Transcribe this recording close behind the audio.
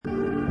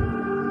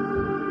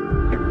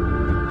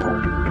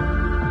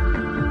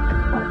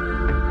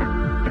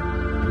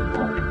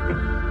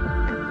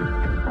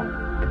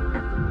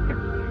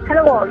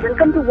all,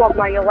 welcome to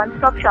Wogma, your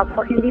one-stop shop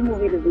for Hindi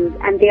movie reviews.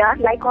 And they are,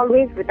 like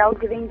always,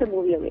 without giving the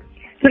movie away.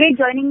 Today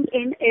joining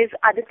in is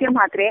Aditya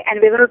Mhatre,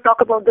 and we're going to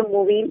talk about the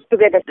movie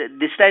together.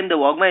 This time the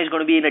Wogma is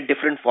going to be in a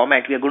different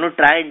format. We are going to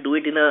try and do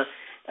it in a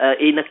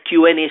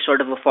Q&A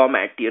sort of a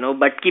format,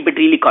 but keep it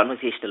really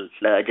conversational,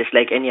 just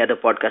like any other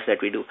podcast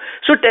that we do.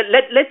 So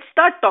let's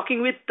start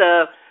talking with,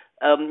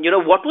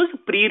 what was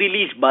the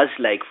pre-release buzz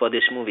like for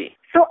this movie?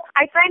 So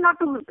I try not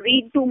to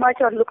read too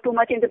much or look too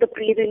much into the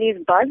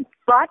pre-release buzz,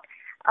 but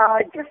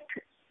just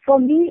for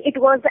me, it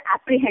was the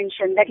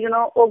apprehension that,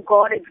 oh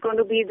God, it's going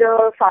to be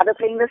the father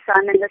playing the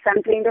son and the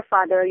son playing the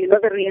father,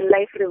 the real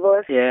life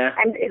reverse. Yeah.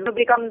 And it will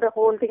become the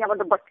whole thing about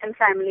the Bachchan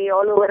family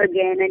all over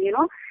again. And,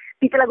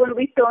 people are going to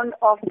be turned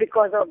off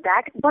because of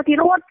that. But you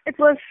know what? It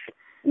was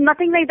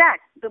nothing like that,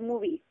 the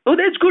movie. Oh,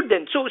 that's good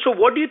then. So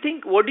what do you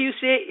think, what do you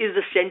say is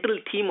the central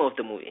theme of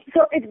the movie?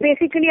 So it's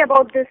basically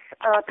about this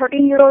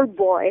 13-year-old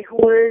boy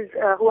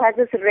who has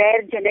this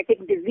rare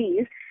genetic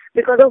disease,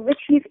 because of which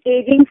he's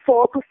aging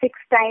 4 to 6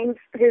 times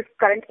his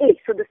current age.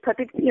 So this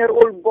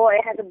 13-year-old boy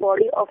has a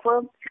body of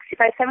a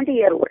 65,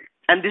 70-year-old.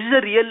 And this is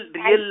a real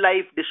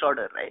life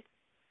disorder, right?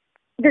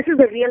 This is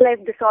a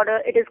real-life disorder.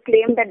 It is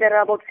claimed that there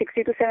are about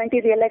 60 to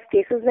 70 real-life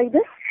cases like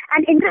this.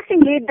 And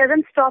interestingly, it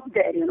doesn't stop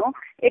there,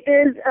 It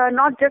is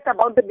not just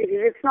about the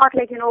disease. It's not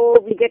like,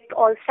 we get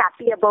all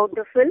sappy about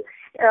the film,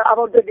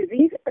 about the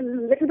disease. A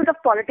little bit of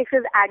politics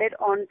is added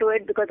onto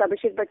it because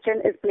Abhishek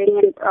Bachchan is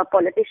playing a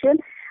politician,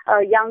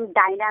 a young,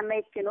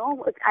 dynamic,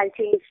 I'll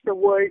change the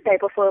world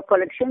type of a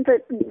politician.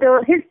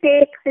 So his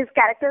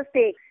character's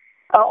take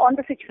on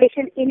the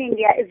situation in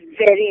India is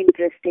very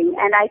interesting.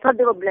 And I thought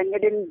they were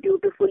blended in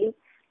beautifully,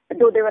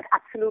 though they were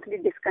absolutely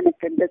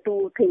disconnected, the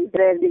two things,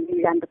 rare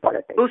disease and the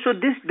politics. Oh, so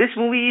this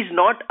movie is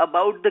not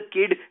about the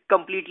kid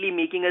completely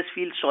making us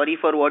feel sorry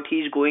for what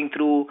he's going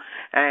through,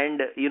 and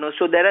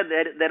so there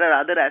are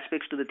other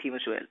aspects to the theme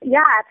as well.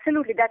 Yeah,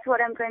 absolutely. That's what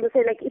I'm trying to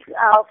say. Like,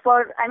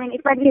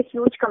 it might be a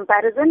huge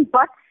comparison,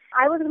 but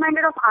I was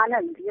reminded of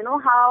Anand.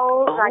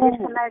 How Rajesh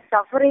Khanna is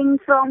suffering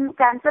from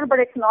cancer, but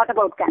it's not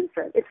about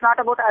cancer. It's not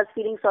about us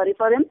feeling sorry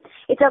for him.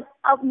 It's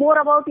more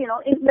about,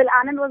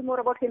 Anand was more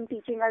about him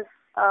teaching us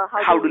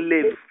how to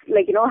live,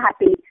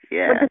 happy.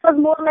 Yeah. But this was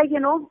more like,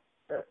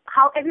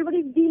 how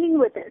everybody's dealing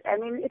with it. I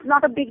mean, it's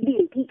not a big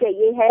deal. Okay,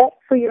 ye hai.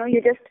 So,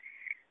 you just,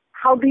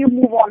 how do you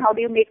move on? How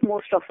do you make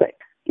most of it?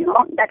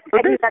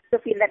 I think that's the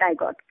feel that I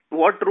got.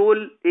 What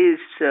role is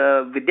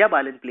Vidya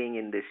Balan playing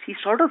in this? He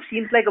sort of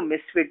seems like a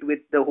misfit with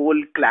the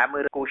whole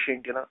glamour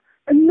quotient,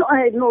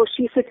 No,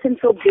 she fits in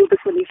so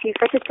beautifully. She's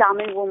such a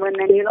charming woman,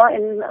 and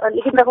in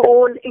the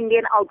whole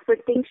Indian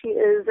outfit thing, she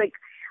is like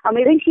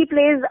amazing. She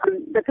plays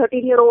the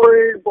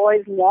 13-year-old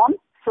boy's mom,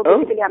 so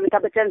basically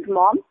Amitabh Bachchan's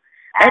mom.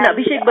 And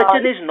Abhishek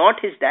Bachchan is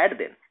not his dad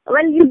then?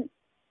 Well,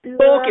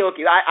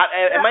 Okay.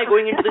 Am I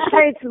going into the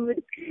story?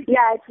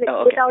 It's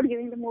without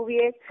giving the movie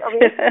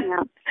away.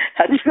 Yeah.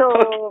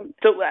 So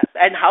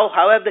and how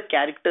have the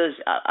characters,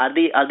 are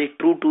they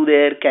true to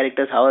their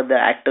characters? How have the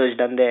actors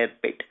done their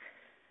bit?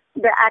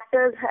 The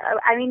actors,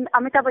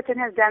 Amitabh Bachchan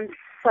has done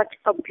such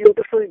a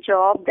beautiful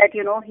job that,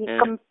 he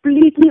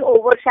completely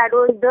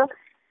overshadows the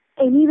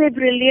anyway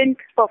brilliant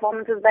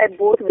performances by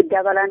both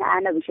Vidya Balan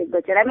and Abhishek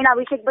Bachchan.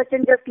 Abhishek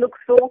Bachchan just looks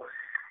so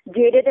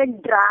jaded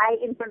and dry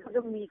in front of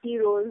the meaty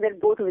roles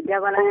that both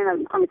Vidya Balan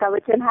and Amitabh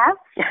Bachchan have,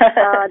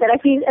 that I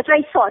feel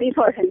very sorry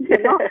for him,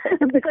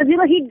 because,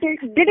 he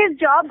did his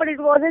job, but it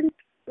wasn't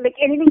like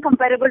anything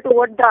comparable to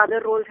what the other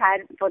roles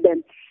had for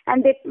them.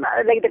 And they,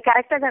 the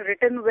characters are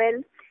written well.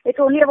 It's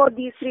only about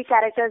these 3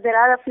 characters. There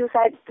are a few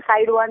side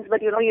ones,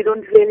 but, you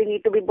don't really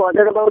need to be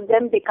bothered about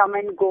them. They come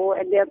and go,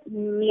 and they're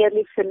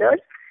merely fillers.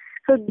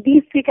 So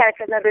these 3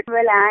 characters are written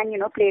well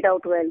and, played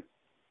out well.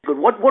 Good.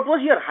 What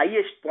was your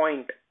highest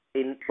point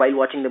while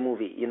watching the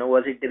movie?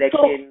 Was it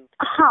direction?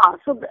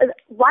 So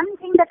one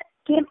thing that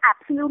came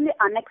absolutely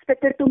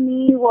unexpected to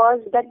me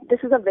was that this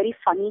is a very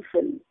funny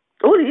film.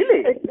 Oh,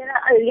 really?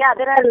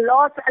 There are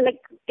lots,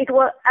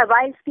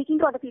 while speaking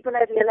to other people,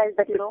 I realized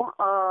that,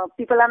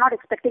 people are not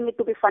expecting it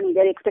to be funny.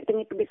 They're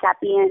expecting it to be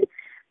sappy and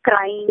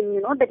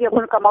crying, that you're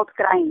going to come out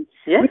crying.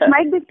 Yeah. Which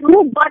might be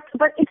true, but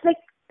it's like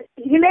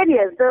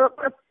hilarious.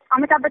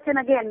 Amitabh Bachchan,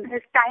 again,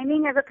 his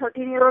timing as a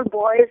 13-year-old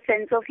boy's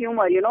sense of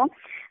humor,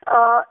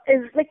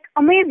 is like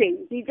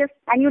amazing.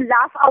 And you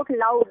laugh out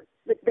loud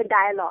with the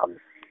dialogue.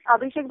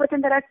 Abhishek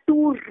Bachchan, there are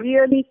 2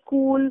 really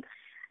cool,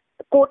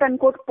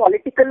 quote-unquote,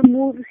 political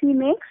moves he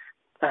makes.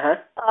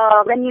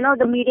 When,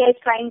 the media is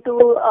trying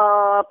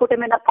to put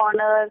him in a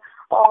corner,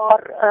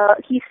 or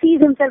he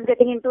sees himself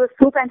getting into a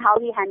soup, and how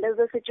he handles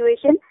the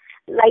situation,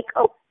 like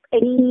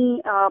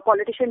any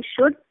politician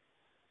should.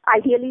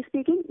 Ideally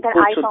speaking, that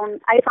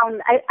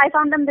I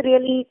found them the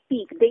really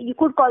peak. You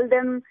could call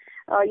them,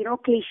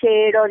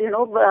 cliched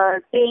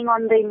or playing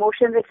on the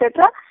emotions,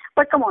 etc.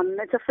 But come on,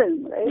 it's a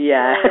film, right?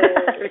 Yeah,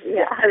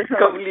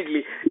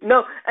 completely.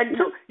 No, and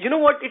so you know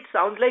what it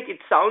sounds like?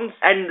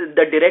 And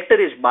the director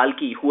is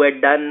Balki, who had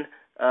done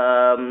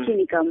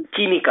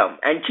Cheenikam.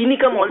 And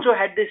Cheenikam also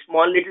had this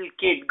small little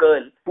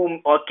girl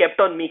who kept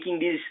on making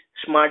these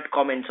smart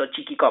comments or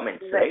cheeky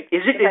comments, right?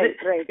 Is it?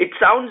 Right. It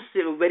sounds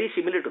very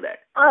similar to that.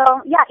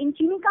 Yeah, in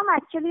Chinikam,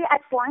 actually,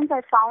 at points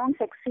I found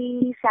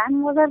Sexy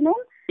Sam was her name.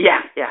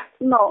 Yeah.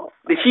 No.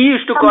 She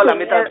used to call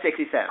Amitabh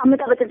Sexy Sam.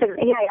 Amitabh Bachchan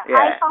Sexy. Yeah.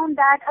 I found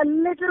that a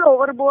little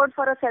overboard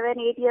for a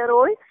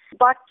 7-8-year-old.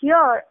 But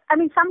here, I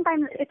mean,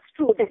 sometimes it's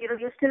true that,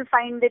 you still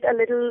find it a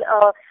little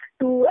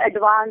too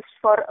advanced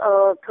for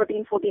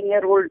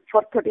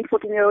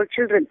 13-14-year-old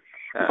children.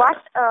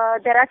 But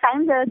there are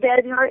times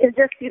where it's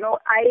just,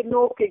 I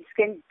know kids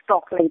can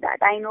talk like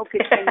that. I know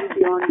kids can be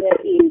beyond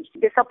their age.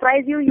 They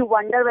surprise you. You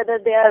wonder whether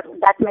they are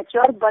that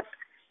mature, but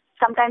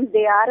sometimes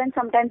they are, and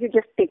sometimes you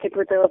just take it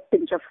with a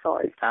pinch of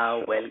salt.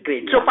 Oh, well,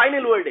 great. So,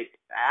 final verdict.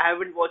 I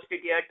haven't watched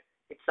it yet.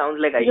 It sounds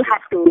like you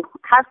have to.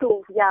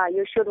 Yeah,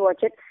 you should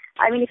watch it.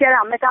 I mean, if you're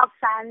Amitabh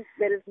fans,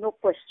 there is no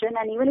question.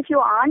 And even if you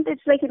aren't,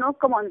 it's like,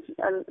 come on.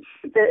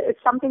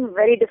 It's something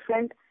very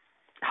different.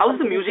 How's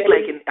the music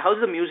like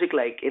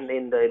in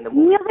the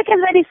movie? Music is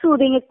very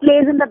soothing. It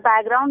plays in the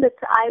background.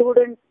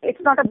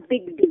 It's not a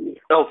big deal.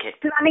 Okay.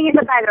 It's running in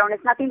the background.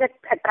 It's nothing that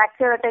attracts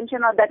your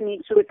attention or that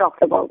needs to be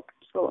talked about.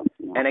 So.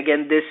 Yeah. And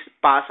again, this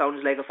Pa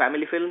sounds like a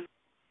family film.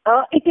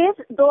 It is,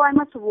 though I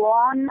must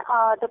warn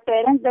the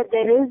parents that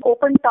there is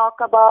open talk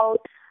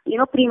about,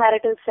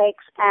 premarital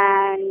sex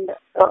and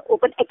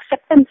open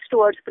acceptance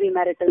towards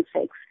premarital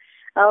sex.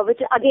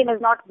 Which again is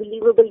not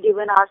believable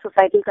given our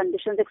societal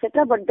conditions,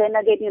 etc. But then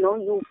again,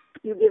 you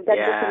give that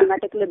the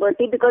cinematic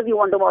liberty because you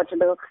want to watch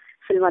the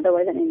film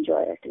otherwise and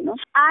enjoy it.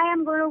 I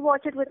am going to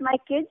watch it with my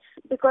kids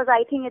because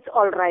I think it's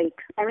all right.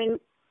 I mean,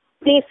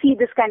 they see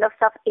this kind of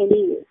stuff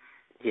anyway.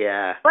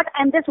 Yeah. But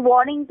I'm just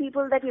warning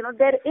people that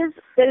there is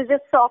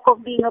just talk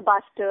of being a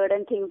bastard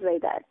and things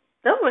like that.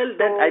 No, well,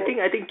 then I think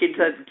kids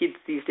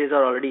these days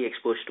are already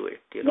exposed to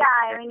it. Yeah,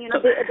 I mean,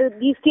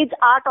 these kids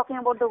are talking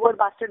about the word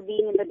bastard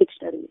being in the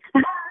dictionary.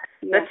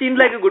 That seems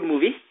like a good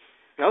movie.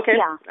 Okay.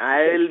 Yeah.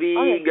 I will be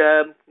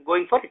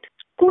going for it.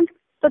 Cool.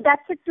 So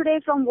that's it today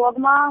from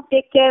Wogma.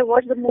 Take care,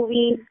 watch the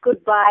movie,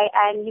 goodbye,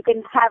 and you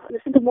can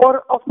listen to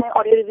more of my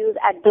audio reviews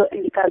at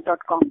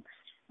theindicast.com.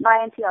 Bye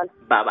and see you all.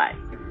 Bye-bye.